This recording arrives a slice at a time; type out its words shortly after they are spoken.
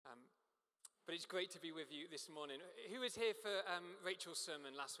But it's great to be with you this morning. Who was here for Rachel's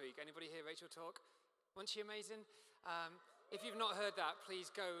sermon last week? Anybody hear Rachel talk? Wasn't she amazing? If you've not heard that, please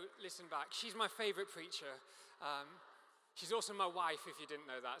go listen back. She's my favorite preacher. She's also my wife, if you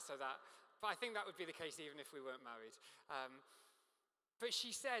didn't know that. But I think that would be the case even if we weren't married. But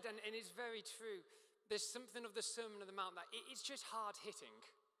she said, and it's very true, there's something of the Sermon on the Mount that it's just hard-hitting.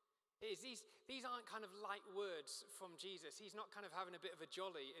 These aren't kind of light words from Jesus. He's not kind of having a bit of a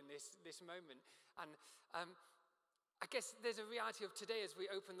jolly in this moment. And I guess there's a reality of today as we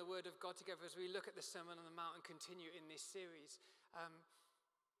open the Word of God together, as we look at the Sermon on the Mount and continue in this series.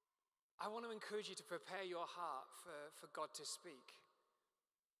 I want to encourage you to prepare your heart for God to speak.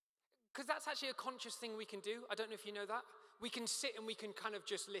 Because that's actually a conscious thing we can do. I don't know if you know that. We can sit and we can kind of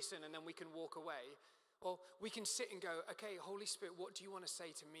just listen and then we can walk away. Or we can sit and go, okay, Holy Spirit, what do you want to say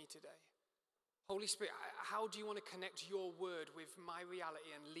to me today? Holy Spirit, how do you want to connect your word with my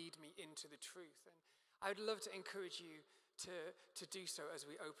reality and lead me into the truth? And I would love to encourage you to do so as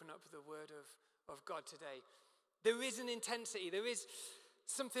we open up the word of God today. There is an intensity, there is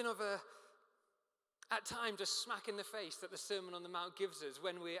something of at times, a smack in the face that the Sermon on the Mount gives us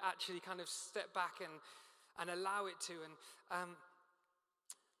when we actually kind of step back and allow it to.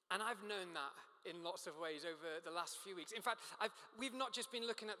 And I've known that in lots of ways over the last few weeks. In fact, we've not just been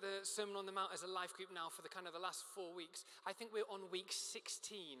looking at the Sermon on the Mount as a life group now for the last 4 weeks. I think we're on week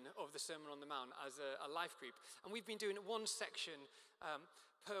 16 of the Sermon on the Mount as a life group. And we've been doing one section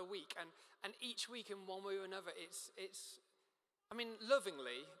per week. And each week in one way or another, it's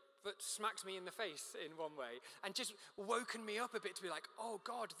lovingly, but smacked me in the face in one way. And just woken me up a bit to be like, oh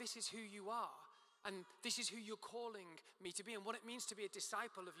God, this is who you are. And this is who you're calling me to be, and what it means to be a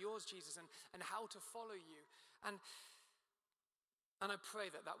disciple of yours, Jesus, and how to follow you. And I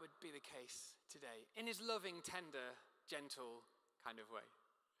pray that would be the case today, in his loving, tender, gentle kind of way.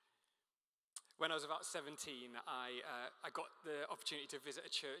 When I was about 17, I got the opportunity to visit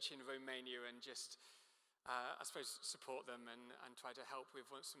a church in Romania and just, I suppose, support them and try to help with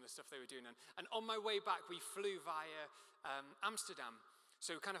some of the stuff they were doing. And on my way back, we flew via Amsterdam.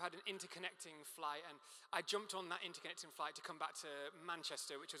 So we kind of had an interconnecting flight, and I jumped on that interconnecting flight to come back to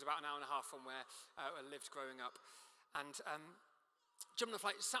Manchester, which was about an hour and a half from where I lived growing up. And jumped on the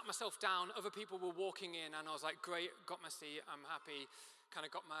flight, sat myself down, other people were walking in, and I was like, great, got my seat, I'm happy. Kind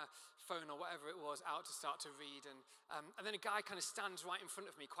of got my phone or whatever it was out to start to read. And then a guy kind of stands right in front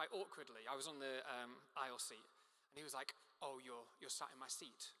of me quite awkwardly. I was on the aisle seat, and he was like, oh, you're sat in my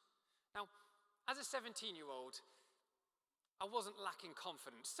seat. Now, as a 17-year-old, I wasn't lacking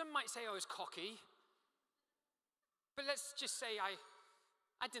confidence. Some might say I was cocky, but let's just say I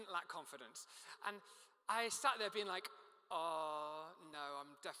didn't lack confidence. And I sat there being like, oh, no,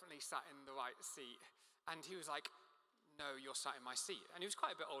 I'm definitely sat in the right seat. And he was like, no, you're sat in my seat. And he was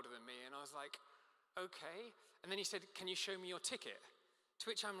quite a bit older than me, and I was like, okay. And then he said, can you show me your ticket?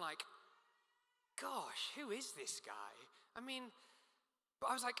 To which I'm like, gosh, who is this guy? But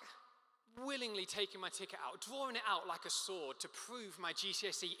I was like, willingly taking my ticket out, drawing it out like a sword to prove my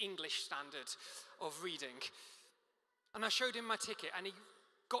GCSE English standard of reading. And I showed him my ticket, and he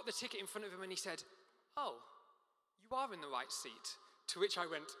got the ticket in front of him, and he said, oh, you are in the right seat. To which I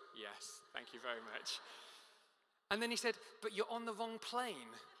went, yes, thank you very much. And then he said, but you're on the wrong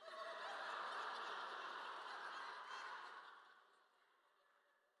plane.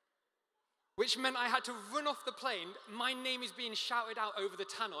 Which meant I had to run off the plane. My name is being shouted out over the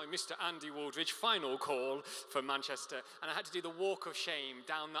tannoy, Mr. Andy Wooldridge, final call for Manchester. And I had to do the walk of shame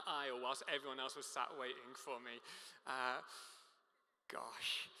down the aisle whilst everyone else was sat waiting for me.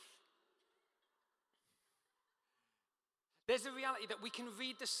 Gosh. There's a reality that we can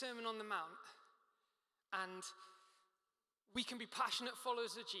read the Sermon on the Mount and we can be passionate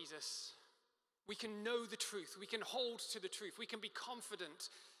followers of Jesus. We can know the truth. We can hold to the truth. We can be confident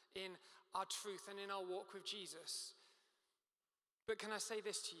in our truth and in our walk with Jesus. But can I say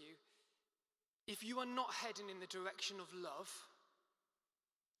this to you? If you are not heading in the direction of love,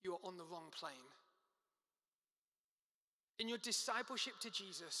 you are on the wrong plane. In your discipleship to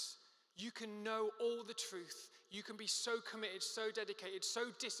Jesus, you can know all the truth. You can be so committed, so dedicated, so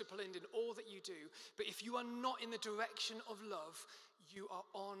disciplined in all that you do. But if you are not in the direction of love, you are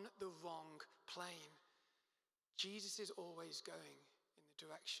on the wrong plane. Jesus is always going in the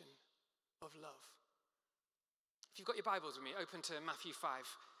direction of love. If you've got your Bibles with me, open to Matthew 5.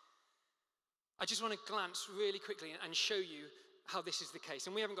 I just want to glance really quickly and show you how this is the case.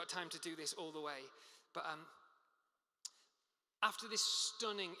 And we haven't got time to do this all the way. But after this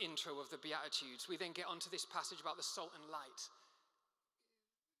stunning intro of the Beatitudes, we then get onto this passage about the salt and light.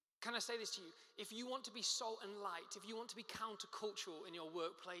 Can I say this to you? If you want to be salt and light, if you want to be countercultural in your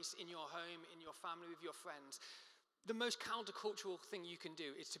workplace, in your home, in your family, with your friends, the most countercultural thing you can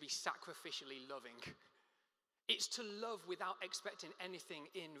do is to be sacrificially loving. It's to love without expecting anything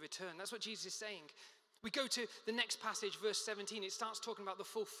in return. That's what Jesus is saying. We go to the next passage, verse 17. It starts talking about the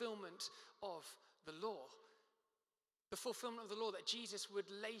fulfillment of the law. The fulfillment of the law that Jesus would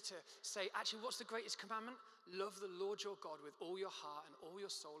later say, actually, what's the greatest commandment? Love the Lord your God with all your heart and all your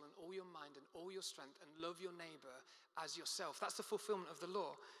soul and all your mind and all your strength, and love your neighbor as yourself. That's the fulfillment of the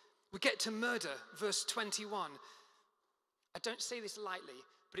law. We get to murder, verse 21. I don't say this lightly,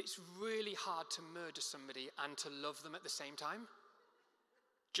 but it's really hard to murder somebody and to love them at the same time.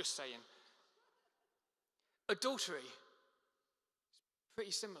 Just saying. Adultery,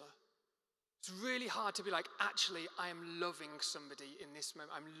 pretty similar. It's really hard to be like, actually, I am loving somebody in this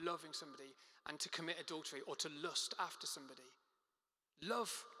moment. I'm loving somebody, and to commit adultery or to lust after somebody.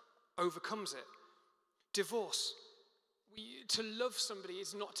 Love overcomes it. Divorce. To love somebody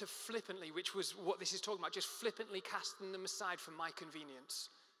is not to flippantly, which was what this is talking about, just flippantly casting them aside for my convenience.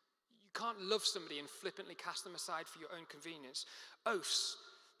 You can't love somebody and flippantly cast them aside for your own convenience. Oaths.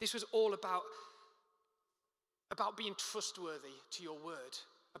 This was all about being trustworthy to your word.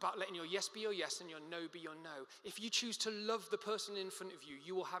 About letting your yes be your yes and your no be your no. If you choose to love the person in front of you,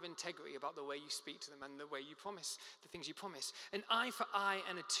 you will have integrity about the way you speak to them and the way you promise, the things you promise. An eye for eye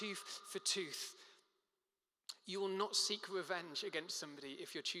and a tooth for tooth. You will not seek revenge against somebody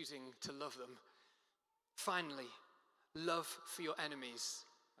if you're choosing to love them. Finally, love for your enemies.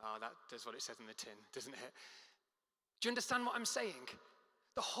 Oh, that does what it says in the tin, doesn't it? Do you understand what I'm saying?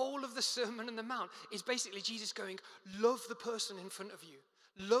 The whole of the Sermon on the Mount is basically Jesus going, love the person in front of you.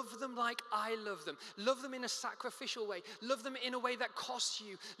 Love them like I love them. Love them in a sacrificial way. Love them in a way that costs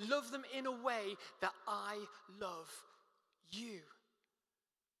you. Love them in a way that I love you.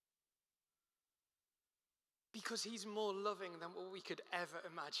 Because he's more loving than what we could ever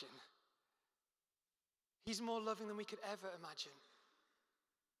imagine. He's more loving than we could ever imagine.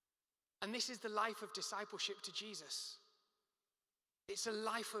 And this is the life of discipleship to Jesus. It's a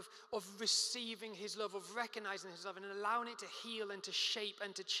life of receiving his love, of recognizing his love and allowing it to heal and to shape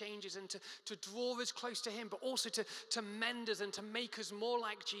and to change us and to draw us close to him, but also to mend us and to make us more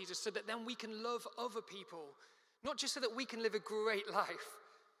like Jesus so that then we can love other people. Not just so that we can live a great life,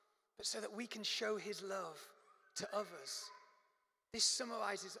 but so that we can show his love to others. This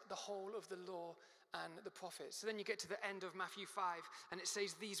summarizes the whole of the law and the prophets. So then you get to the end of Matthew 5 and it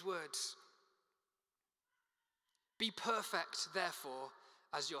says these words. Be perfect, therefore,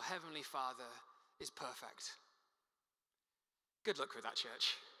 as your heavenly Father is perfect. Good luck with that,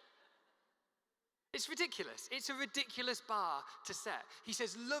 church. It's ridiculous. It's a ridiculous bar to set. He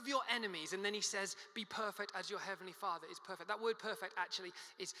says, love your enemies, and then he says, be perfect as your heavenly Father is perfect. That word perfect actually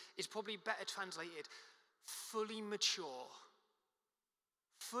is probably better translated, fully mature.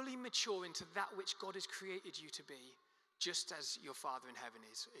 Fully mature into that which God has created you to be, just as your Father in heaven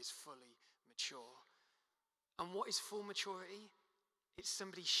is fully mature. And what is full maturity? It's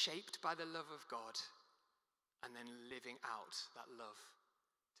somebody shaped by the love of God and then living out that love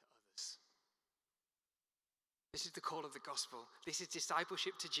to others. This is the call of the gospel. This is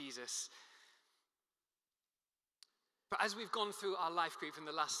discipleship to Jesus. But as we've gone through our life group in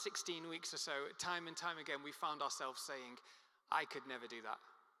the last 16 weeks or so, time and time again, we found ourselves saying, I could never do that.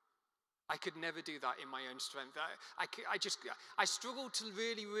 I could never do that in my own strength. I struggle to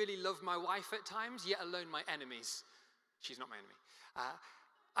really, really love my wife at times, yet alone my enemies. She's not my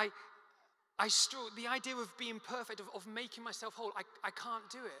enemy. I struggle, the idea of being perfect, of making myself whole, I can't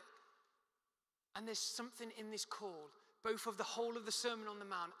do it. And there's something in this call, both of the whole of the Sermon on the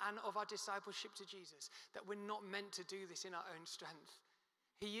Mount and of our discipleship to Jesus, that we're not meant to do this in our own strength.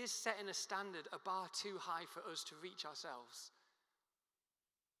 He is setting a standard, a bar too high for us to reach ourselves.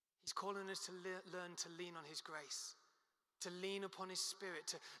 He's calling us to learn to lean on his grace, to lean upon his Spirit,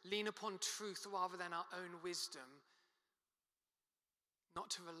 to lean upon truth rather than our own wisdom,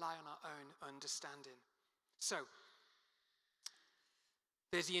 not to rely on our own understanding. So,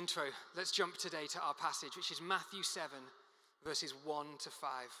 there's the intro. Let's jump today to our passage, which is Matthew 7, verses 1 to 5.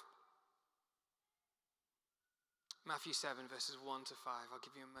 Matthew 7, verses 1 to 5. I'll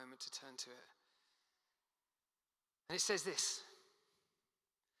give you a moment to turn to it. And it says this.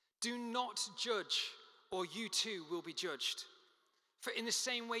 Do not judge, or you too will be judged. For in the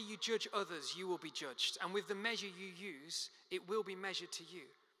same way you judge others, you will be judged. And with the measure you use, it will be measured to you.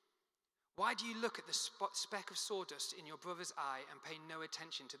 Why do you look at the speck of sawdust in your brother's eye and pay no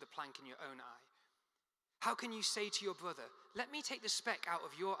attention to the plank in your own eye? How can you say to your brother, let me take the speck out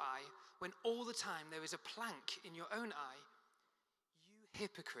of your eye, when all the time there is a plank in your own eye? You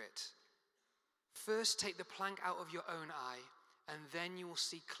Hypocrite, first take the plank out of your own eye, and then you will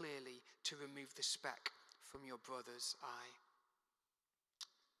see clearly to remove the speck from your brother's eye.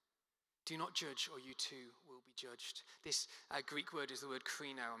 Do not judge, or you too will be judged. This Greek word is the word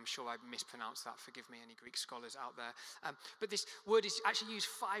krino. I'm sure I mispronounced that. Forgive me, any Greek scholars out there. But this word is actually used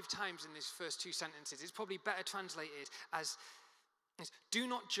 5 times in these first 2 sentences. It's probably better translated as, do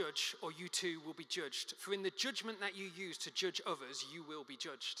not judge, or you too will be judged. For in the judgment that you use to judge others, you will be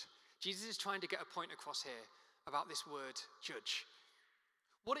judged. Jesus is trying to get a point across here about this word, judge.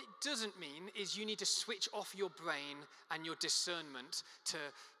 What it doesn't mean is you need to switch off your brain and your discernment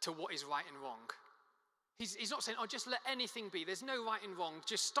to what is right and wrong. He's not saying, oh, just let anything be. There's no right and wrong.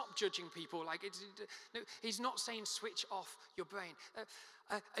 Just stop judging people. No, he's not saying switch off your brain.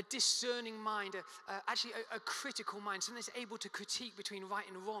 A discerning mind, actually a critical mind, something that's able to critique between right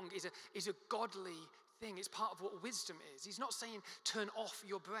and wrong is a godly thing. It's part of what wisdom is. He's not saying turn off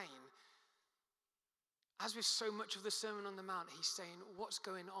your brain. As with so much of the Sermon on the Mount, he's saying, what's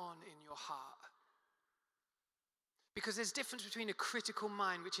going on in your heart? Because there's a difference between a critical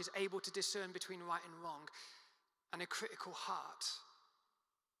mind, which is able to discern between right and wrong, and a critical heart,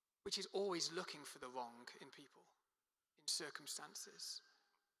 which is always looking for the wrong in people, in circumstances.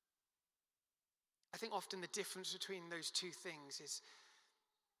 I think often the difference between those two things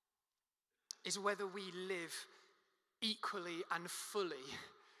is whether we live equally and fully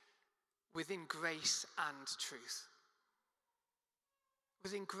within grace and truth.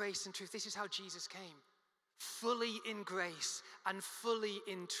 Within grace and truth. This is how Jesus came. Fully in grace and fully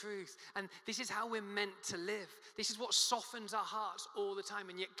in truth. And this is how we're meant to live. This is what softens our hearts all the time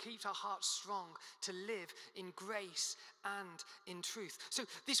and yet keeps our hearts strong, to live in grace and in truth. So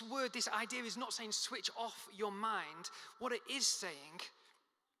this word, this idea is not saying switch off your mind. What it is saying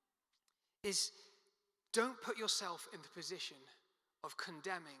is don't put yourself in the position of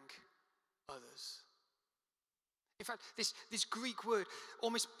condemning others. In fact, this Greek word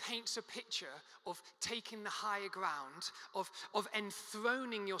almost paints a picture of taking the higher ground, of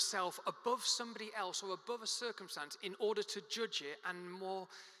enthroning yourself above somebody else or above a circumstance in order to judge it and, more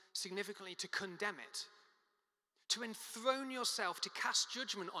significantly, to condemn it. To enthrone yourself, to cast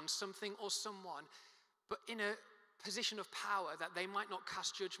judgment on something or someone, but in a position of power that they might not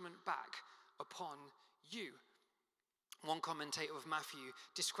cast judgment back upon you. One commentator of Matthew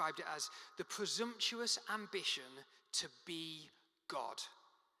described it as the presumptuous ambition to be God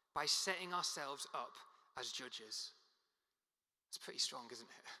by setting ourselves up as judges. It's pretty strong, isn't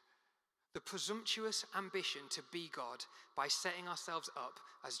it? The presumptuous ambition to be God by setting ourselves up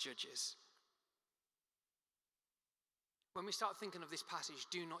as judges. When we start thinking of this passage,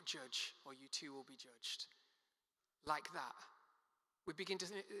 do not judge, or you too will be judged, like that, we begin to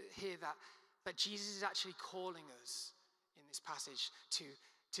hear that Jesus is actually calling us in this passage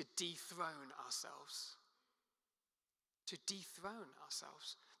to dethrone ourselves. To dethrone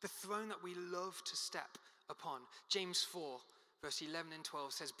ourselves. The throne that we love to step upon. James 4, verse 11 and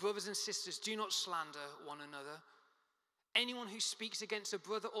 12 says, brothers and sisters, do not slander one another. Anyone who speaks against a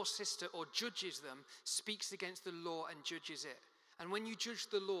brother or sister or judges them speaks against the law and judges it. And when you judge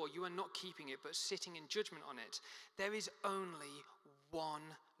the law, you are not keeping it, but sitting in judgment on it. There is only one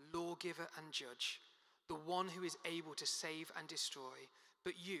lawgiver and judge, the one who is able to save and destroy.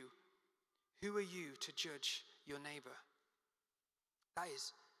 But you, who are you to judge your neighbor? That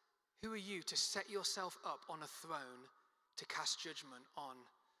is, who are you to set yourself up on a throne to cast judgment on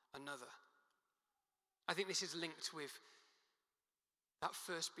another? I think this is linked with that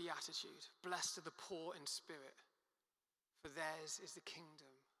first beatitude. Blessed are the poor in spirit, for theirs is the kingdom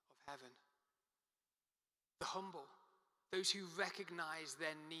of heaven. The humble. Those who recognize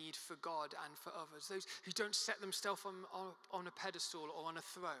their need for God and for others. Those who don't set themselves on a pedestal or on a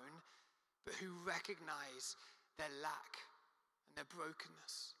throne, but who recognize their lack and their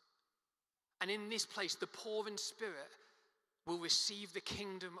brokenness. And in this place, the poor in spirit will receive the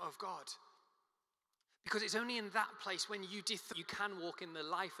kingdom of God. Because it's only in that place when you can walk in the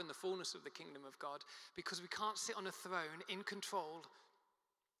life and the fullness of the kingdom of God. Because we can't sit on a throne in control,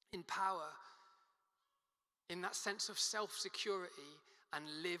 in power, in that sense of self-security, and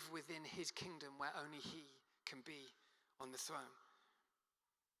live within his kingdom where only he can be on the throne.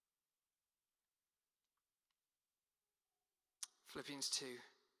 Philippians 2,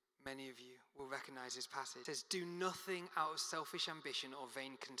 many of you will recognize this passage. It says, do nothing out of selfish ambition or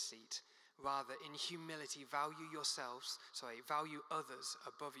vain conceit. Rather, in humility, value others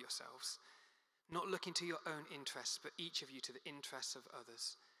above yourselves, not looking to your own interests, but each of you to the interests of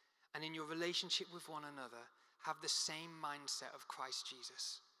others. And in your relationship with one another, have the same mindset of Christ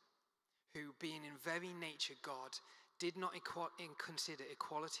Jesus, who, being in very nature God, did not consider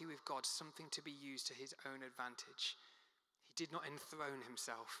equality with God something to be used to his own advantage. He did not enthrone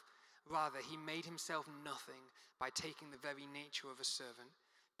himself. Rather, he made himself nothing by taking the very nature of a servant.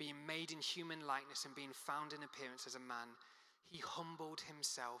 Being made in human likeness and being found in appearance as a man, he humbled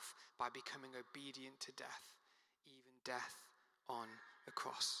himself by becoming obedient to death, even death on a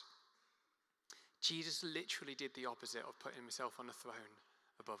cross. Jesus literally did the opposite of putting himself on a throne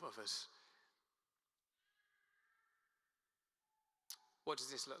above others. What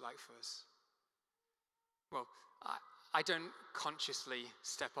does this look like for us? Well, I don't consciously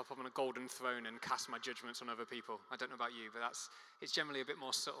step up on a golden throne and cast my judgments on other people. I don't know about you, but it's generally a bit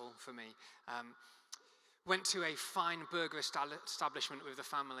more subtle for me. Went to a fine burger establishment with the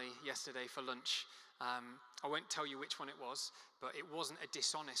family yesterday for lunch. I won't tell you which one it was, but it wasn't a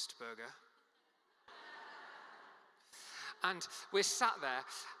dishonest burger. And we're sat there,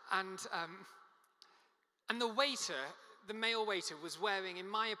 and the waiter, the male waiter, was wearing, in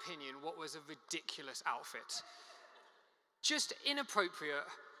my opinion, what was a ridiculous outfit. Just inappropriate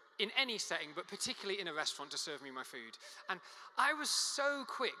in any setting, but particularly in a restaurant to serve me my food. And I was so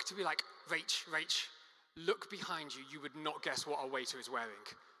quick to be like, Rach, look behind you. You would not guess what our waiter is wearing.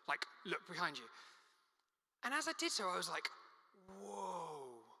 Like, look behind you. And as I did so, I was like, whoa.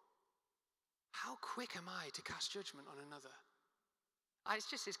 How quick am I to cast judgment on another? It's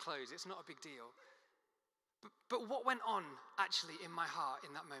just his clothes. It's not a big deal. But what went on actually in my heart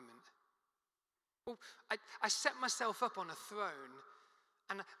in that moment? Well, I set myself up on a throne,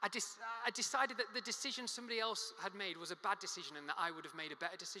 and I decided that the decision somebody else had made was a bad decision and that I would have made a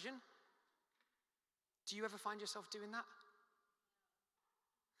better decision. Do you ever find yourself doing that?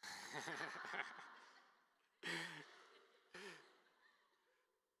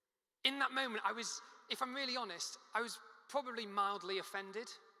 In that moment, if I'm really honest, I was probably mildly offended.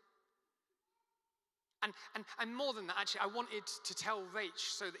 And more than that, actually, I wanted to tell Rach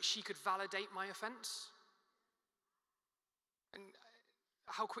so that she could validate my offense. And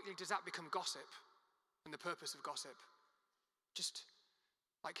how quickly does that become gossip and the purpose of gossip? Just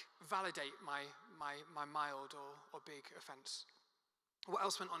like validate my mild or big offense. What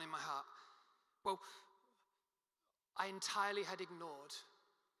else went on in my heart? Well, I entirely had ignored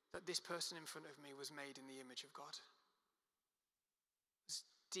that this person in front of me was made in the image of God. Was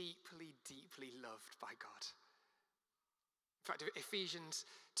deeply, deeply loved by God. In fact, Ephesians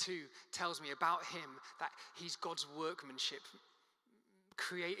 2 tells me about him that he's God's workmanship,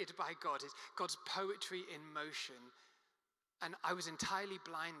 created by God. It's God's poetry in motion. And I was entirely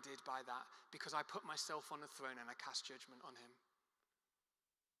blinded by that because I put myself on a throne and I cast judgment on him.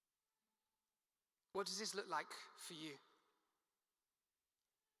 What does this look like for you?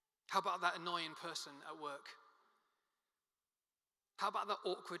 How about that annoying person at work? How about that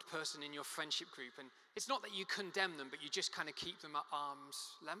awkward person in your friendship group? And it's not that you condemn them, but you just kind of keep them at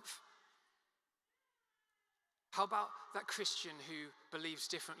arm's length. How about that Christian who believes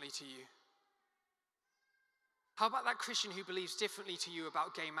differently to you? How about that Christian who believes differently to you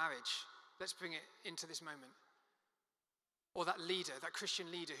about gay marriage? Let's bring it into this moment. Or that leader, that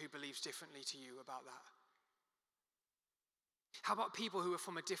Christian leader who believes differently to you about that. How about people who are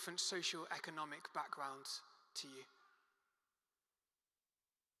from a different socio-economic background to you?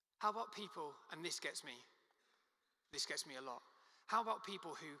 How about people, and this gets me a lot. How about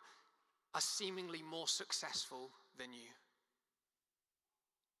people who are seemingly more successful than you?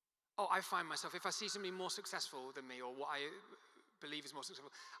 Oh, I find myself, if I see somebody more successful than me or what I believe is more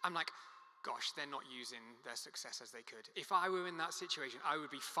successful, I'm like, gosh, they're not using their success as they could. If I were in that situation, I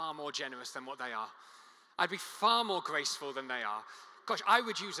would be far more generous than what they are. I'd be far more graceful than they are. Gosh, I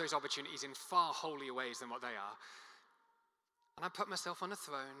would use those opportunities in far holier ways than what they are. And I put myself on a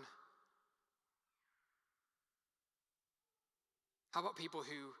throne. How about people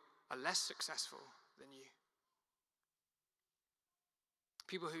who are less successful than you?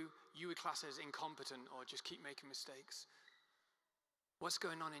 People who you would class as incompetent or just keep making mistakes. What's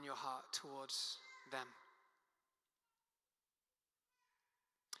going on in your heart towards them?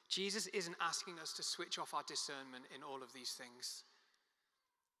 Jesus isn't asking us to switch off our discernment in all of these things.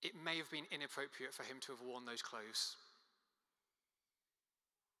 It may have been inappropriate for him to have worn those clothes.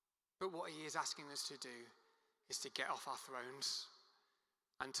 But what he is asking us to do is to get off our thrones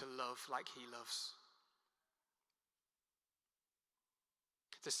and to love like he loves.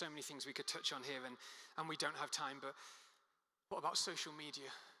 There's so many things we could touch on here and we don't have time, but what about social media?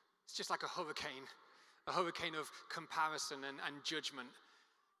 It's just like a hurricane of comparison and judgment.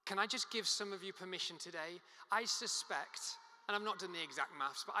 Can I just give some of you permission today? I suspect, and I've not done the exact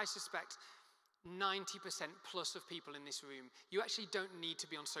maths, but I suspect 90% plus of people in this room, you actually don't need to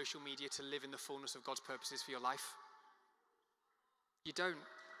be on social media to live in the fullness of God's purposes for your life. You don't.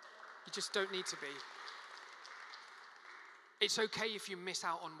 You just don't need to be. It's okay if you miss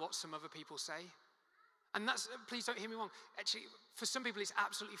out on what some other people say. And that's, please don't hear me wrong. Actually, for some people, it's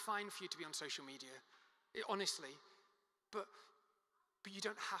absolutely fine for you to be on social media. Honestly. But you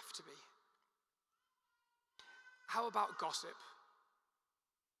don't have to be. How about gossip?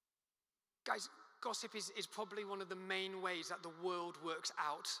 Guys, gossip is probably one of the main ways that the world works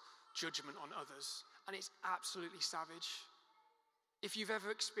out judgment on others. And it's absolutely savage. If you've ever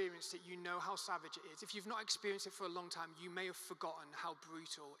experienced it, you know how savage it is. If you've not experienced it for a long time, you may have forgotten how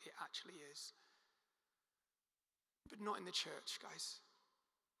brutal it actually is. But not in the church, guys.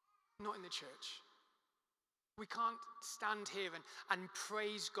 Not in the church. We can't stand here and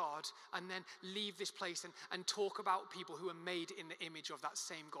praise God and then leave this place and talk about people who are made in the image of that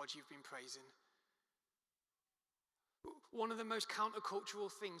same God you've been praising. One of the most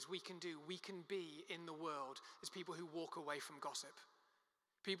countercultural things we can do, we can be in the world, is people who walk away from gossip.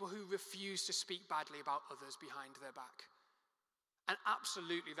 People who refuse to speak badly about others behind their back. And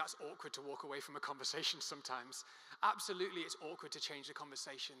absolutely, that's awkward to walk away from a conversation sometimes. Absolutely, it's awkward to change the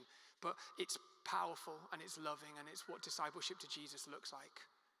conversation. But it's powerful and it's loving and it's what discipleship to Jesus looks like.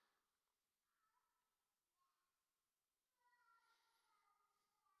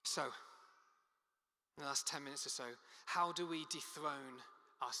 So, in the last 10 minutes or so, how do we dethrone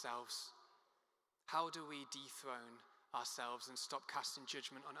ourselves? How do we dethrone ourselves and stop casting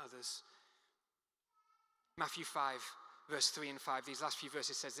judgment on others? Matthew 5, verse 3 and 5, these last few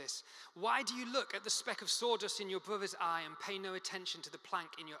verses says this: "Why do you look at the speck of sawdust in your brother's eye and pay no attention to the plank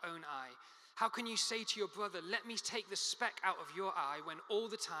in your own eye? How can you say to your brother, 'Let me take the speck out of your eye,' when all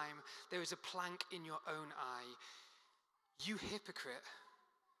the time there is a plank in your own eye? You hypocrite.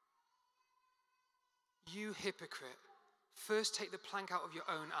 You hypocrite. First take the plank out of your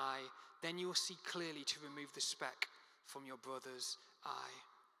own eye, then you will see clearly to remove the speck from your brother's eye."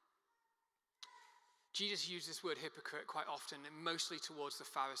 Jesus used this word hypocrite quite often, and mostly towards the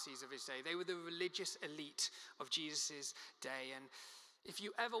Pharisees of his day. They were the religious elite of Jesus' day. And if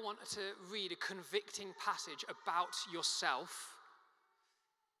you ever wanted to read a convicting passage about yourself,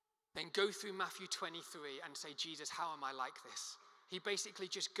 then go through Matthew 23 and say, "Jesus, how am I like this?" He basically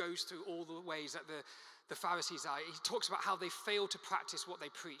just goes through all the ways that the Pharisees are. He talks about how they fail to practice what they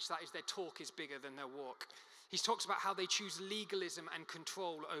preach. That is, their talk is bigger than their walk. He talks about how they choose legalism and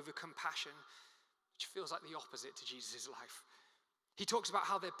control over compassion, which feels like the opposite to Jesus' life. He talks about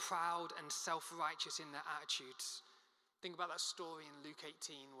how they're proud and self-righteous in their attitudes. Think about that story in Luke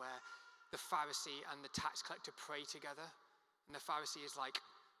 18 where the Pharisee and the tax collector pray together. And the Pharisee is like,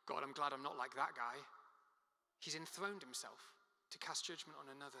 "God, I'm glad I'm not like that guy." He's enthroned himself to cast judgment on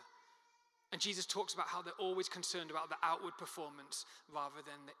another. And Jesus talks about how they're always concerned about the outward performance rather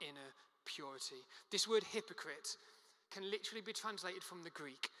than the inner purity. This word hypocrite can literally be translated from the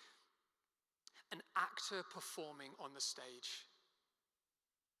Greek, an actor performing on the stage.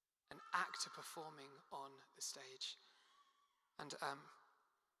 An actor performing on the stage. And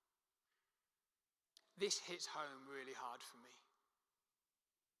this hits home really hard for me.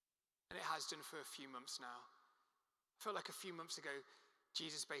 And it has done for a few months now. I felt like a few months ago,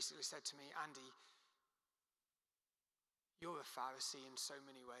 Jesus basically said to me, "Andy, you're a Pharisee in so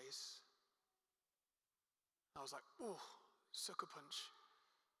many ways." I was like, "Oh, sucker punch."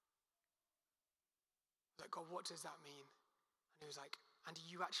 I was like, "God, what does that mean?" And he was like, "Andy,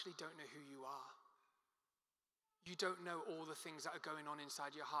 you actually don't know who you are. You don't know all the things that are going on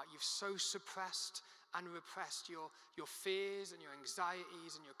inside your heart. You've so suppressed and repressed your fears and your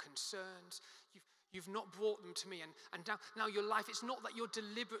anxieties and your concerns. You've not brought them to me. And now your life, it's not that you're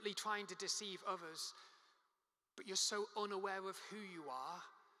deliberately trying to deceive others, but you're so unaware of who you are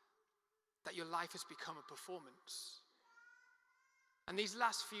that your life has become a performance." And these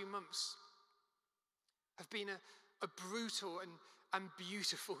last few months have been a brutal and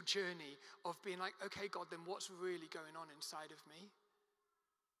beautiful journey of being like, "Okay, God, then what's really going on inside of me?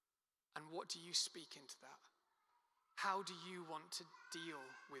 And what do you speak into that? How do you want to deal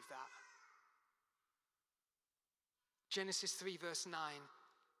with that?" Genesis 3 verse 9,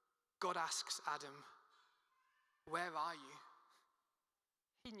 God asks Adam, "Where are you?"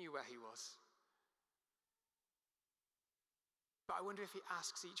 He knew where he was. But I wonder if he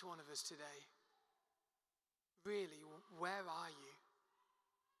asks each one of us today, really, where are you?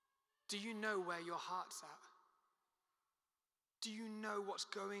 Do you know where your heart's at? Do you know what's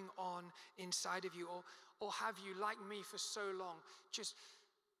going on inside of you? Or have you, like me for so long, just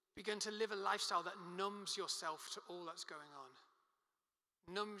begun to live a lifestyle that numbs yourself to all that's going on?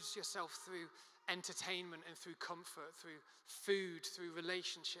 Numbs yourself through entertainment and through comfort, through food, through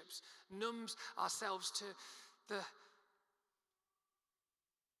relationships. Numbs ourselves to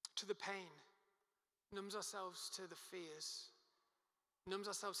to the pain, numbs ourselves to the fears, numbs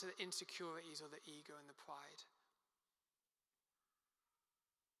ourselves to the insecurities or the ego and the pride.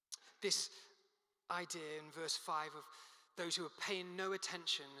 This idea in verse 5 of those who are paying no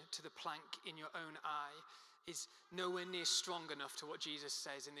attention to the plank in your own eye is nowhere near strong enough to what Jesus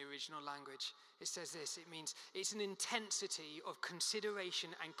says in the original language. It says this, it means it's an intensity of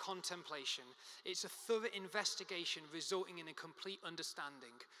consideration and contemplation. It's a thorough investigation resulting in a complete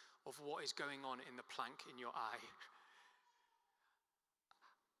understanding of what is going on in the plank in your eye.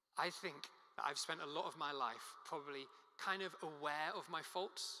 I think that I've spent a lot of my life probably kind of aware of my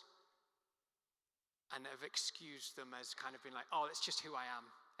faults and have excused them as kind of being like, oh, it's just who I am.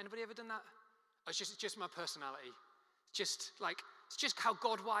 Anybody ever done that? It's just my personality. It's just how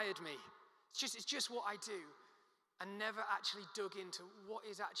God wired me. It's just what I do. And never actually dug into what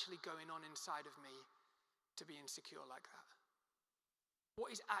is actually going on inside of me to be insecure like that.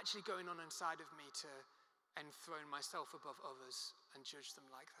 What is actually going on inside of me to enthrone myself above others and judge them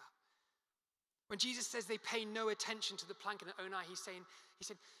like that? When Jesus says they pay no attention to the plank in their own eye, he said,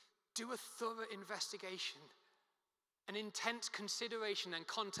 do a thorough investigation, an intense consideration and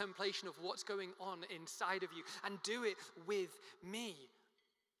contemplation of what's going on inside of you, and do it with me.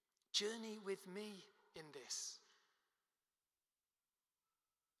 Journey with me in this.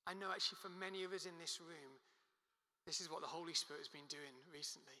 I know actually for many of us in this room, this is what the Holy Spirit has been doing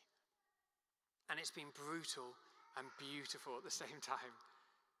recently. And it's been brutal and beautiful at the same time.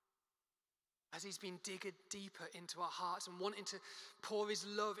 As he's been digging deeper into our hearts and wanting to pour his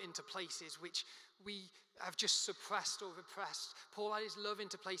love into places which we have just suppressed or repressed. Pour out his love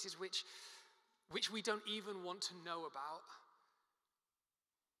into places which we don't even want to know about.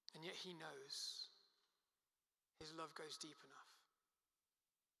 And yet he knows. His love goes deep enough.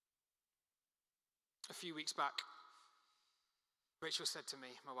 A few weeks back, Rachel said to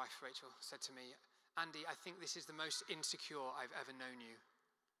me, my wife Rachel said to me, Andy, I think this is the most insecure I've ever known you.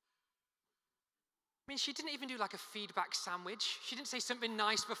 I mean, she didn't even do like a feedback sandwich. She didn't say something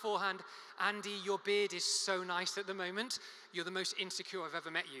nice beforehand. Andy, your beard is so nice at the moment. You're the most insecure I've ever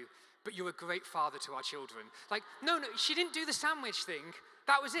met you. But you're a great father to our children. Like, no, she didn't do the sandwich thing.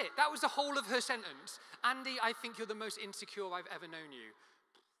 That was it. That was the whole of her sentence. Andy, I think you're the most insecure I've ever known you.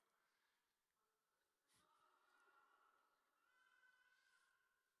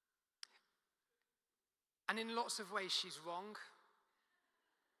 And in lots of ways, she's wrong.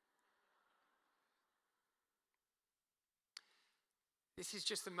 This is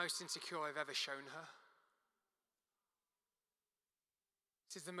just the most insecure I've ever shown her.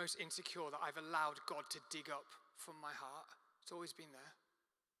 This is the most insecure that I've allowed God to dig up from my heart. It's always been there,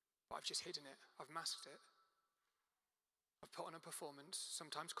 but I've just hidden it. I've masked it. I've put on a performance,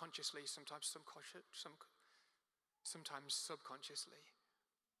 sometimes consciously, sometimes subconsciously.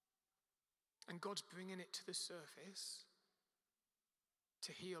 And God's bringing it to the surface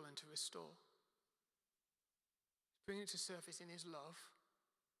to heal and to restore. Bringing it to surface in his love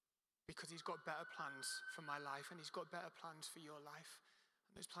because he's got better plans for my life and he's got better plans for your life.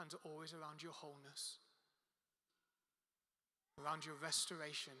 And those plans are always around your wholeness, around your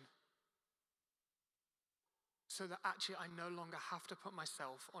restoration, so that actually I no longer have to put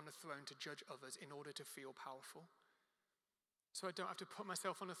myself on a throne to judge others in order to feel powerful. So I don't have to put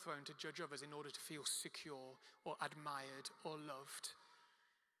myself on a throne to judge others in order to feel secure or admired or loved.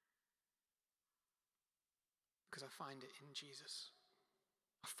 Because I find it in Jesus.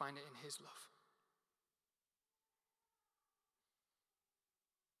 I find it in his love.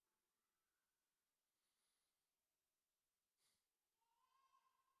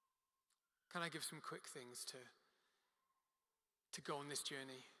 Can I give some quick things to go on this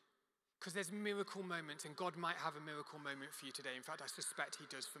journey? Because there's miracle moments, and God might have a miracle moment for you today. In fact, I suspect he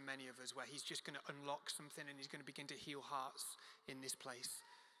does for many of us, where he's just going to unlock something and he's going to begin to heal hearts in this place.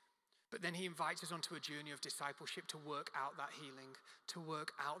 But then he invites us onto a journey of discipleship to work out that healing, to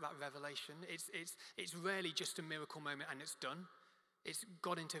work out that revelation. It's rarely just a miracle moment and it's done. It's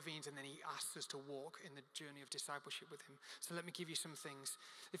God intervenes and then he asks us to walk in the journey of discipleship with him. So let me give you some things.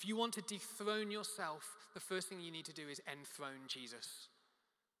 If you want to dethrone yourself, the first thing you need to do is enthrone Jesus.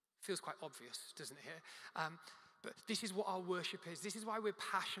 Feels quite obvious, doesn't it here? But this is what our worship is. This is why we're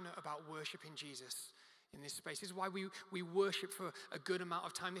passionate about worshiping Jesus in this space. This is why we worship for a good amount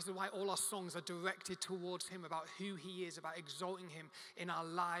of time. This is why all our songs are directed towards him, about who he is, about exalting him in our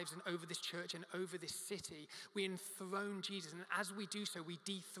lives and over this church and over this city. We enthrone Jesus, and as we do so, we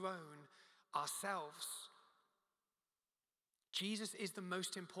dethrone ourselves. Jesus is the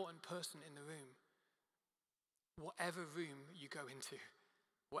most important person in the room. Whatever room you go into,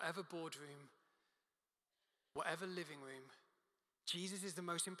 whatever boardroom, whatever living room, Jesus is the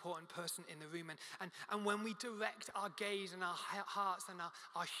most important person in the room. And when we direct our gaze and our hearts and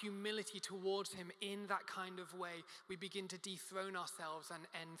our humility towards him in that kind of way, we begin to dethrone ourselves and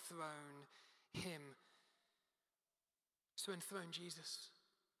enthrone him. So enthrone Jesus.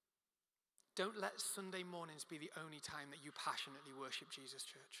 Don't let Sunday mornings be the only time that you passionately worship Jesus,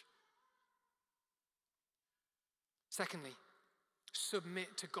 church. Secondly,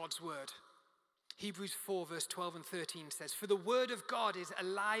 submit to God's word. Hebrews 4 verse 12 and 13 says, "For the word of God is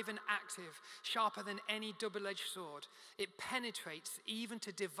alive and active, sharper than any double-edged sword. It penetrates even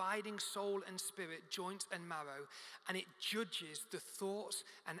to dividing soul and spirit, joint and marrow, and it judges the thoughts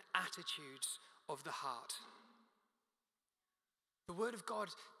and attitudes of the heart." The word of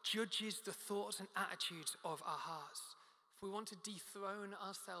God judges the thoughts and attitudes of our hearts. If we want to dethrone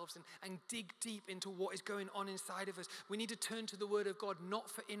ourselves and dig deep into what is going on inside of us, we need to turn to the word of God, not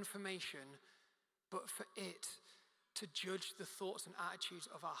for information, but for it to judge the thoughts and attitudes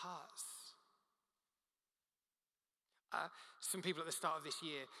of our hearts. Some people at the start of this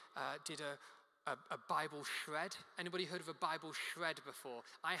year did a Bible shred. Anybody heard of a Bible shred before?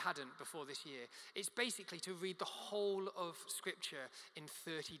 I hadn't before this year. It's basically to read the whole of Scripture in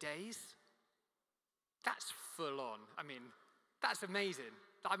 30 days. That's full on. I mean, that's amazing.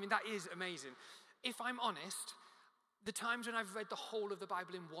 That is amazing. If I'm honest, the times when I've read the whole of the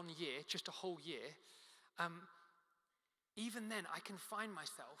Bible in 1 year, just a whole year, even then I can find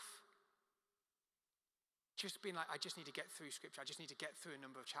myself just being like, I just need to get through Scripture. I just need to get through a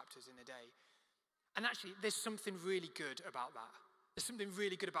number of chapters in a day. And actually, there's something really good about that. There's something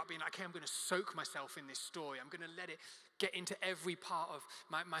really good about being like, okay, I'm going to soak myself in this story. I'm going to let it get into every part of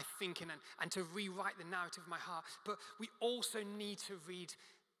my thinking and to rewrite the narrative of my heart. But we also need to read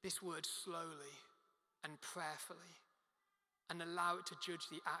this word slowly and prayerfully, and allow it to judge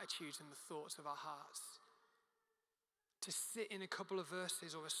the attitudes and the thoughts of our hearts. To sit in a couple of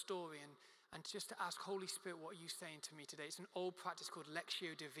verses or a story and just to ask, Holy Spirit, what are you saying to me today? It's an old practice called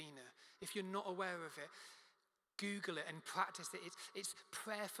Lectio Divina. If you're not aware of it, Google it and practice it. It's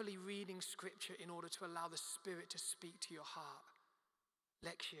prayerfully reading Scripture in order to allow the Spirit to speak to your heart.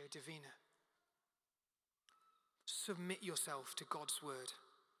 Lectio Divina. Submit yourself to God's word.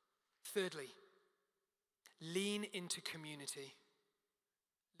 Thirdly, lean into community.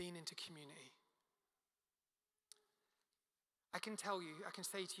 Lean into community. I can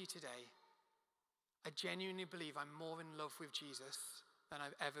say to you today, I genuinely believe I'm more in love with Jesus than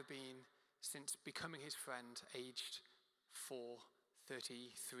I've ever been since becoming his friend aged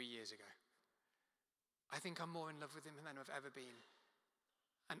 33 years ago. I think I'm more in love with him than I've ever been.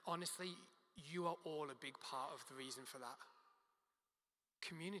 And honestly, you are all a big part of the reason for that.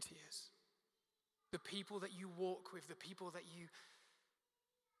 Community is. The people that you walk with, the people that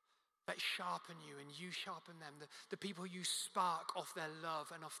sharpen you and you sharpen them, the people you spark off their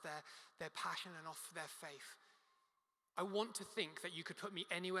love and off their passion and off their faith. I want to think that you could put me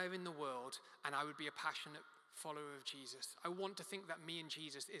anywhere in the world and I would be a passionate follower of Jesus. I want to think that me and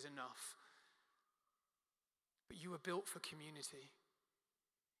Jesus is enough. But you were built for community.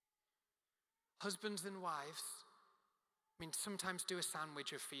 Husbands and wives, sometimes do a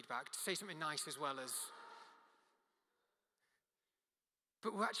sandwich of feedback. Say something nice as well as...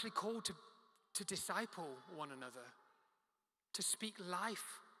 But we're actually called to disciple one another, to speak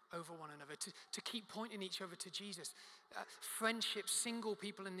life over one another, to keep pointing each other to Jesus. Friendships, single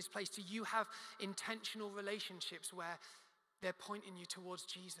people in this place, do you have intentional relationships where they're pointing you towards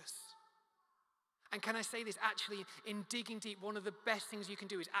Jesus? And can I say this, actually, in digging deep, one of the best things you can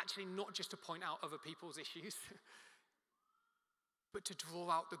do is actually not just to point out other people's issues, but to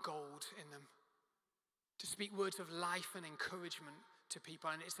draw out the gold in them, to speak words of life and encouragement to people.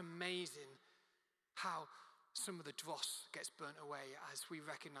 And it's amazing how some of the dross gets burnt away as we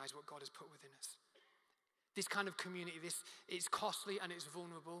recognize what God has put within us. This kind of community, it's costly and it's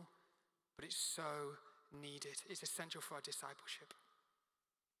vulnerable, but it's so needed. It's essential for our discipleship.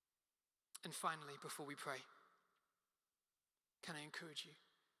 And finally, before we pray, can I encourage you?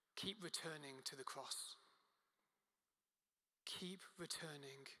 Keep returning to the cross. Keep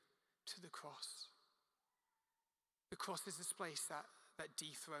returning to the cross. The cross is this place that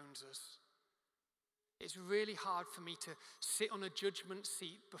dethrones us. It's really hard for me to sit on a judgment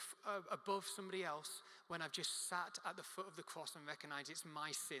seat above somebody else when I've just sat at the foot of the cross and recognize it's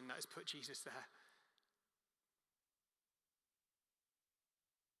my sin that has put Jesus there.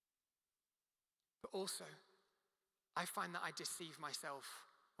 But also, I find that I deceive myself,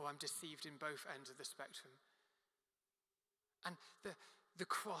 or I'm deceived in both ends of the spectrum. And the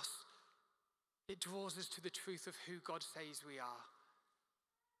cross, it draws us to the truth of who God says we are.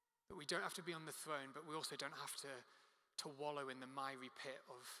 That we don't have to be on the throne, but we also don't have to wallow in the miry pit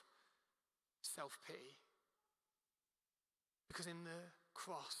of self-pity. Because in the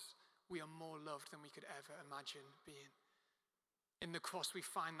cross, we are more loved than we could ever imagine being. In the cross, we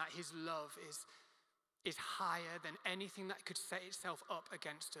find that his love is higher than anything that could set itself up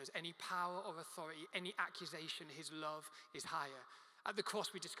against us. Any power or authority, any accusation, his love is higher. At the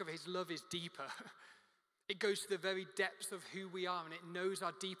cross, we discover his love is deeper. It goes to the very depths of who we are, and it knows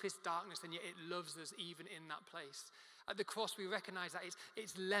our deepest darkness, and yet it loves us even in that place. At the cross, we recognize that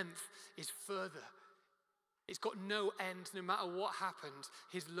its length is further. It's got no end. No matter what happens,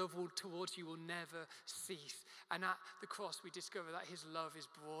 his love towards you will never cease. And at the cross, we discover that his love is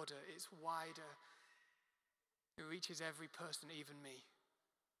broader, it's wider. It reaches every person, even me,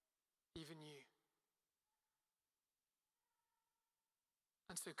 even you.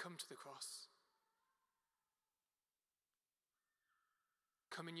 And so come to the cross.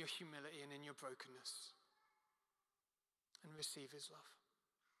 Come in your humility and in your brokenness and receive his love.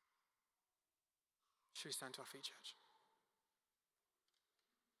 Should we stand to our feet, church?